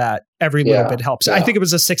thinking that every little bit helps. Yeah. I think it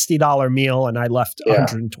was a $60 meal and I left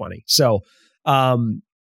 120. So,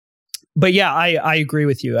 but yeah, I agree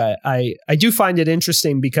with you. I do find it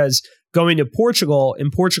interesting because going to Portugal,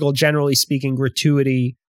 in Portugal, generally speaking,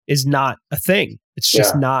 gratuity is not a thing. It's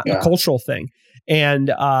just not a cultural thing.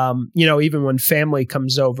 And, even when family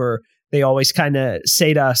comes over, they always kind of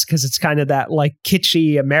say to us, because it's kind of that like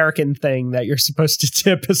kitschy American thing that you're supposed to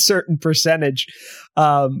tip a certain percentage.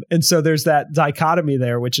 And so there's that dichotomy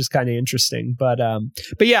there, which is kind of interesting. But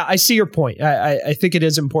yeah, I see your point. I think it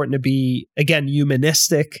is important to be, again,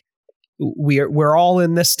 humanistic. We're all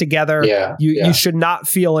in this together. You should not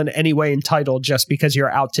feel in any way entitled just because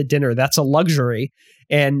you're out to dinner. That's a luxury.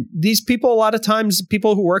 And these people, a lot of times,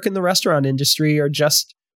 people who work in the restaurant industry are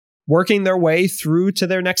just working their way through to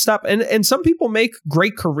their next stop. And some people make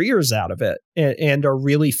great careers out of it and are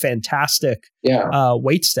really fantastic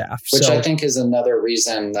wait staff. Which I think is another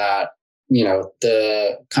reason that,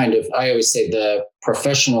 the kind of, I always say the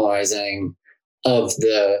professionalizing of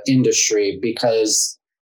the industry, because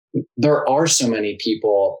there are so many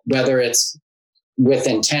people, whether it's with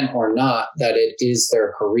intent or not, that it is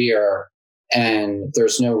their career. And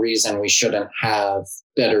there's no reason we shouldn't have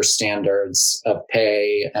better standards of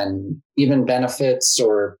pay and even benefits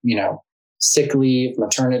or, sick leave,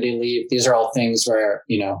 maternity leave. These are all things where,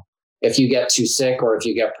 if you get too sick or if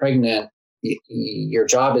you get pregnant, your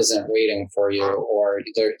job isn't waiting for you, or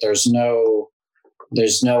there's no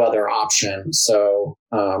other option. So,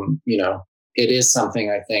 it is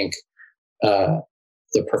something I think the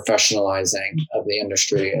professionalizing of the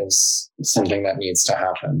industry is something that needs to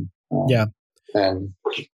happen.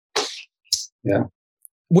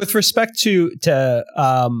 With respect to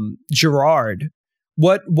Gerard,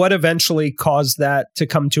 what eventually caused that to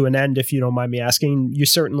come to an end, if you don't mind me asking? You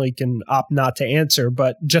certainly can opt not to answer,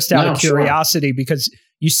 but just out of curiosity, because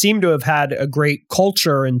you seem to have had a great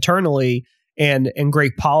culture internally and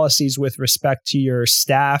great policies with respect to your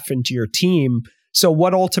staff and to your team. So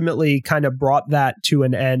what ultimately kind of brought that to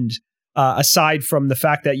an end? Aside from the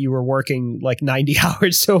fact that you were working like 90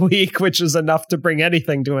 hours a week, which is enough to bring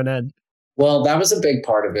anything to an end. Well, that was a big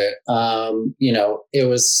part of it. It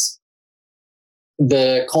was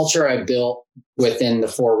the culture I built within the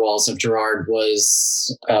four walls of Gerard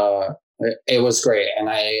was, it was great. And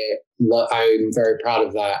I'm very proud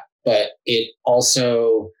of that, but it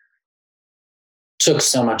also took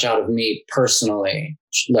so much out of me personally.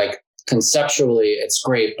 Like conceptually, it's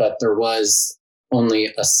great, but there was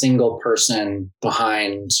only a single person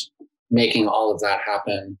behind making all of that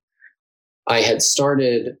happen. I had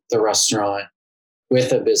started the restaurant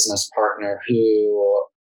with a business partner who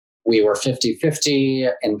we were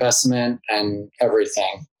 50-50 investment and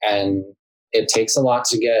everything. And it takes a lot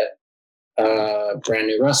to get a brand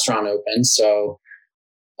new restaurant open. So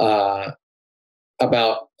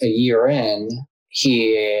about a year in,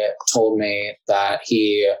 he told me that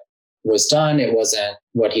he was done. It wasn't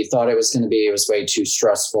what he thought it was going to be. It was way too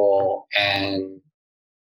stressful, and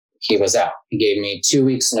he was out. He gave me 2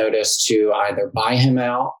 weeks notice to either buy him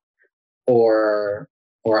out or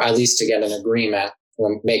at least to get an agreement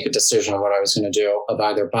or make a decision on what I was going to do, of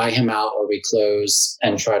either buy him out or we close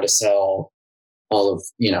and try to sell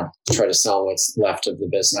try to sell what's left of the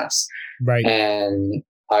business. Right. And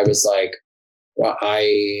I was like, well,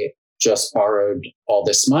 I just borrowed all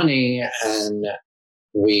this money, and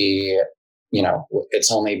it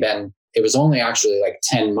was only actually like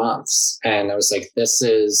 10 months. And I was like, this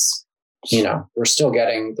is, we're still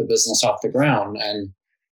getting the business off the ground.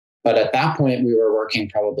 But at that point we were working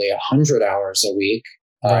probably 100 hours a week.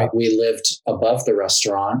 Right. We lived above the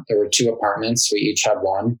restaurant. There were 2 apartments. We each had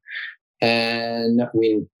one. And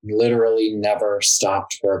we literally never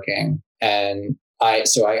stopped working. And I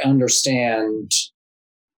understand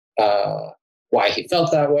why he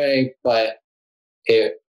felt that way, but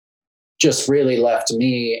it just really left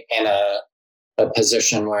me in a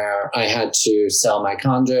position where I had to sell my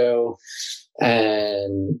condo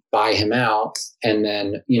and buy him out. And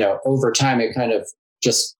then, over time, it kind of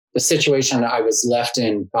just the situation I was left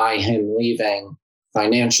in by him leaving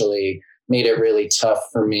financially made it really tough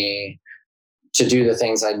for me to do the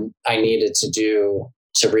things I needed to do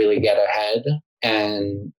to really get ahead.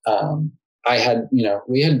 And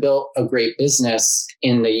we had built a great business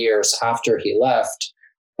in the years after he left,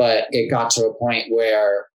 but it got to a point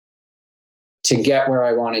where to get where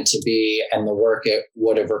I wanted to be and the work it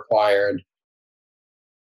would have required,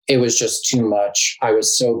 it was just too much. I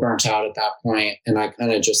was so burnt out at that point. And I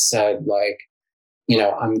kind of just said, like,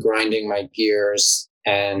 I'm grinding my gears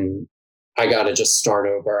and I got to just start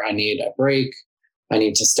over. I need a break. I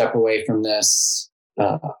need to step away from this.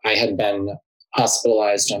 I had been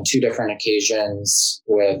hospitalized on 2 different occasions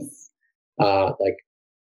with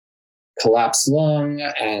collapsed lung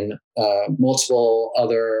and multiple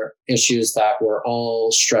other issues that were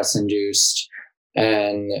all stress induced.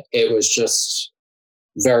 And it was just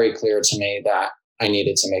very clear to me that I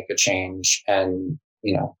needed to make a change. And,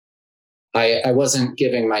 I wasn't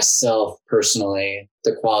giving myself personally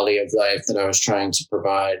the quality of life that I was trying to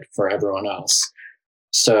provide for everyone else.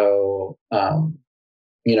 So, I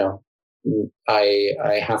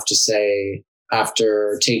have to say,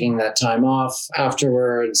 after taking that time off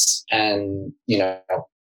afterwards and,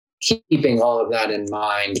 keeping all of that in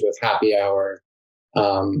mind with happy hour,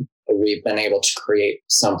 we've been able to create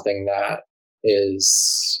something that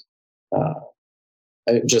is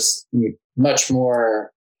just much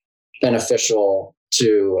more beneficial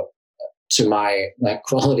to my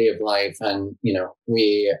quality of life. And,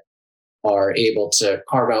 we are able to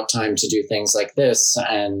carve out time to do things like this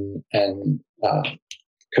and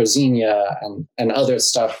Cozinha and other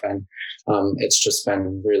stuff. And it's just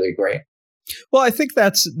been really great. Well, I think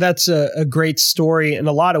that's a great story in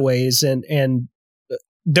a lot of ways. And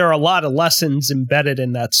there are a lot of lessons embedded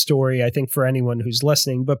in that story, I think, for anyone who's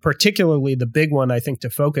listening, but particularly the big one I think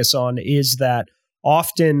to focus on is that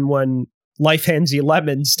often when life hands you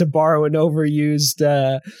lemons, to borrow an overused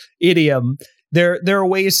idiom, there are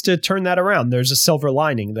ways to turn that around. There's a silver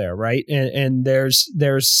lining there, right? And there's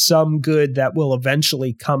some good that will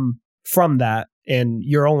eventually come from that. And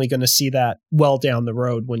you're only going to see that well down the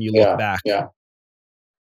road when you look back.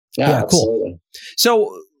 Yeah, cool.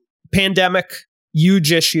 So pandemic,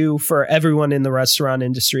 huge issue for everyone in the restaurant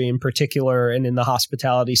industry in particular, and in the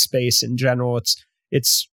hospitality space in general.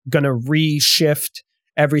 It's going to reshift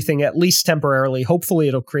everything, at least temporarily. Hopefully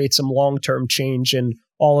it'll create some long-term change in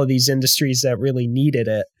all of these industries that really needed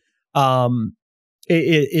it.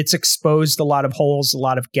 It's exposed a lot of holes, a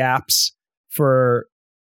lot of gaps for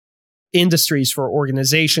industries, for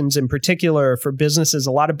organizations in particular, for businesses.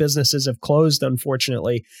 A lot of businesses have closed,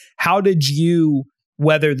 unfortunately. How did you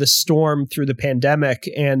weather the storm through the pandemic?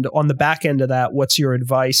 And on the back end of that, what's your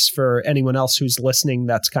advice for anyone else who's listening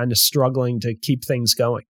that's kind of struggling to keep things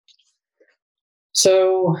going?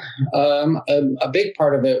 So a big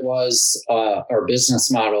part of it was our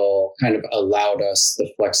business model kind of allowed us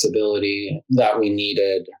the flexibility that we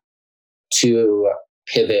needed to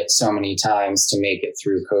pivot so many times to make it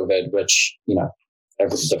through COVID, which,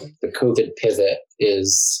 the COVID pivot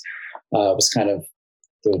was kind of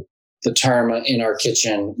the term in our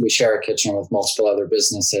kitchen. We share a kitchen with multiple other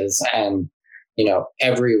businesses, and,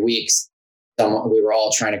 every week we were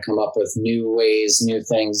all trying to come up with new ways, new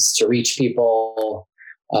things to reach people.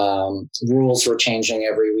 Rules were changing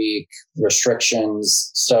every week,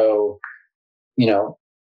 restrictions. So,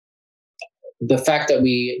 the fact that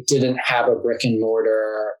we didn't have a brick and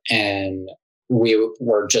mortar and we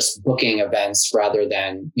were just booking events rather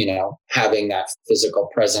than, having that physical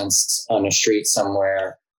presence on a street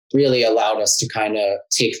somewhere really allowed us to kind of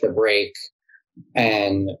take the break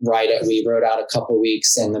and ride it. We rode out a couple of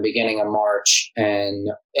weeks in the beginning of March, and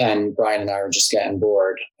Brian and I were just getting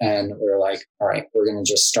bored, and we were like, all right, we're going to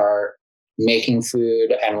just start making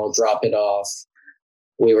food and we'll drop it off.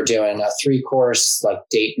 We were doing a 3-course like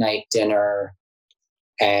date night dinner,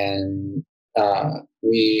 and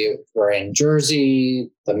we were in Jersey,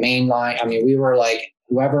 the main line. I mean, we were like,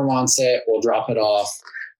 whoever wants it, we'll drop it off.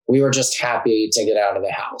 We were just happy to get out of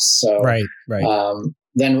the house. So right.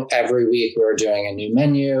 Then every week we were doing a new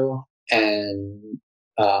menu. And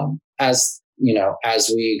as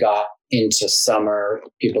we got into summer,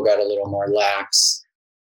 people got a little more lax.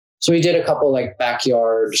 So we did a couple like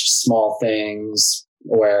backyard small things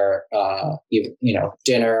where,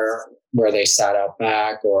 dinner where they sat out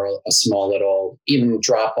back, or a small little, even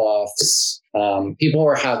drop-offs. People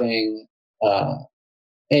were having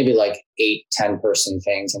maybe like 8-10 person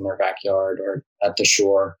things in their backyard or at the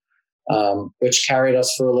shore, which carried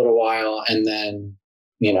us for a little while. And then,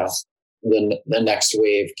 the next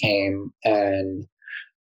wave came, and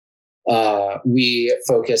we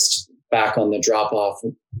focused back on the drop-off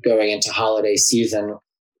going into holiday season.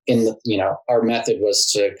 Our method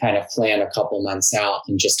was to kind of plan a couple months out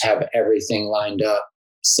and just have everything lined up,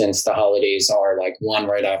 since the holidays are like one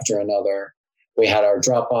right after another. We had our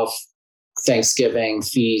drop-off Thanksgiving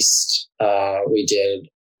feast.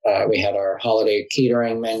 We had our holiday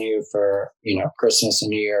catering menu for, Christmas and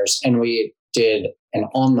New Year's. And we did an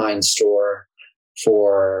online store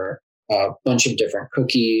for a bunch of different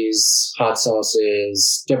cookies, hot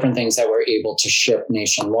sauces, different things that we're able to ship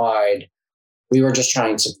nationwide. We were just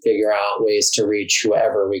trying to figure out ways to reach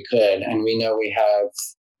whoever we could. And we know we have,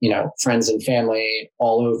 friends and family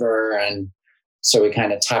all over. And so we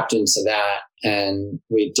kind of tapped into that, and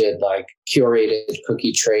we did like curated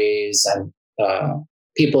cookie trays, and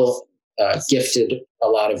people gifted a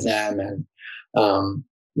lot of them. And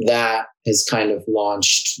that has kind of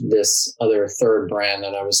launched this other third brand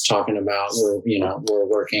that I was talking about. We're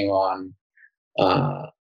working on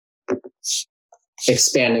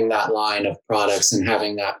expanding that line of products and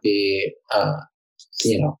having that be,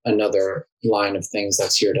 another line of things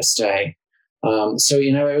that's here to stay. So,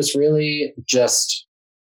 it was really just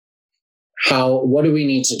what do we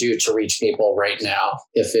need to do to reach people right now?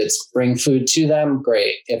 If it's bring food to them,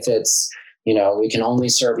 great. If it's, we can only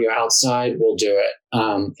serve you outside, we'll do it.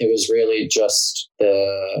 It was really just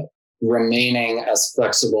the remaining as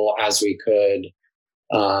flexible as we could.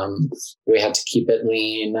 We had to keep it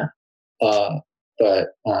lean, but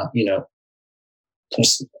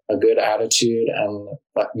just a good attitude and,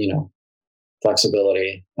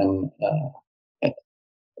 flexibility. And it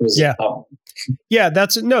was, yeah,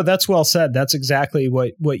 that's well said. That's exactly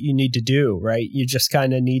what you need to do, right? You just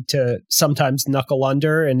kind of need to sometimes knuckle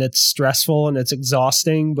under, and it's stressful and it's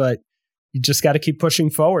exhausting, but you just got to keep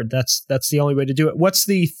pushing forward. That's the only way to do it. What's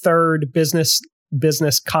the third business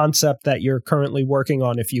concept that you're currently working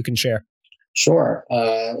on, if you can share? Sure.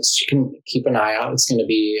 So you can keep an eye out. It's going to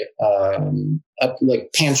be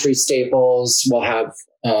like pantry staples. We'll have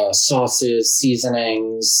sauces,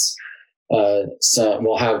 seasonings. So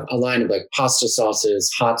we'll have a line of like pasta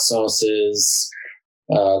sauces, hot sauces,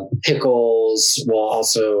 pickles. We'll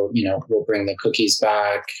also, we'll bring the cookies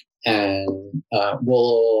back, and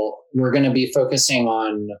we're going to be focusing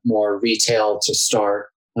on more retail to start.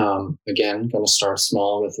 Again, going to start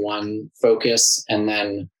small with one focus, and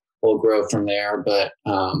then we'll grow from there. But,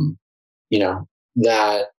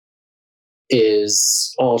 that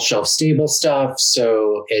is all shelf stable stuff.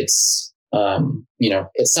 So it's,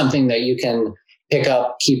 it's something that you can pick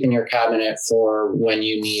up, keep in your cabinet for when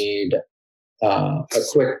you need a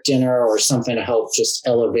quick dinner or something to help just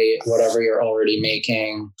elevate whatever you're already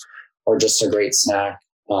making, or just a great snack.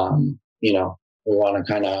 We want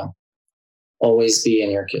to kind of always be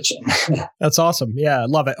in your kitchen. That's awesome. Yeah, I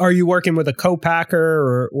love it. Are you working with a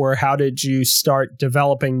co-packer, or how did you start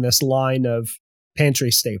developing this line of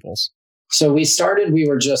pantry staples? So we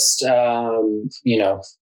were just,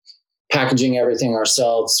 packaging everything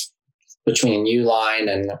ourselves between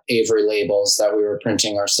Uline and Avery labels that we were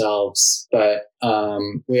printing ourselves. But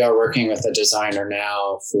we are working with a designer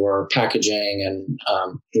now for packaging and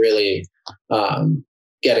really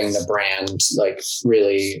getting the brand like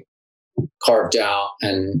really carved out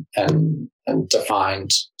and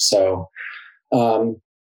defined. So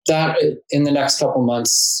that in the next couple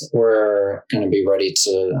months, we're going to be ready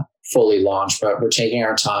to fully launch, but we're taking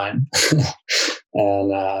our time and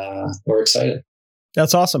we're excited.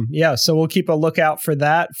 That's awesome. Yeah. So we'll keep a lookout for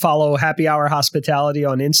that. Follow Happy Hour Hospitality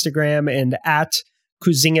on Instagram and at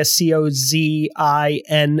Cozinha,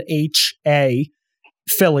 COZINHA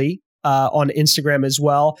Philly on Instagram as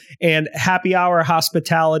well. And Happy Hour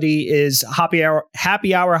Hospitality is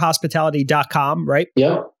happyhourhospitality.com, right?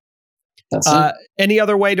 Yep. That's it. Any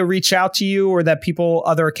other way to reach out to you or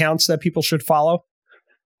other accounts that people should follow?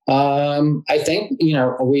 I think,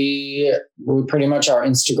 we pretty much, our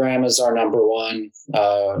Instagram is our number one.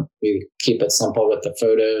 We keep it simple with the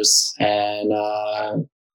photos, and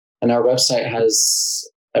our website has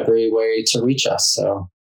every way to reach us. So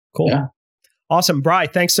cool. Yeah. Awesome. Bri,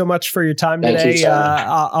 thanks so much for your time today. You,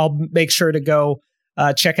 I'll make sure to go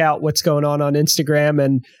check out what's going on Instagram,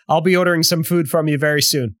 and I'll be ordering some food from you very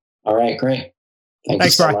soon. All right. Great. Thanks,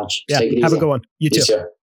 you so much. Yeah. Have a good one. You too.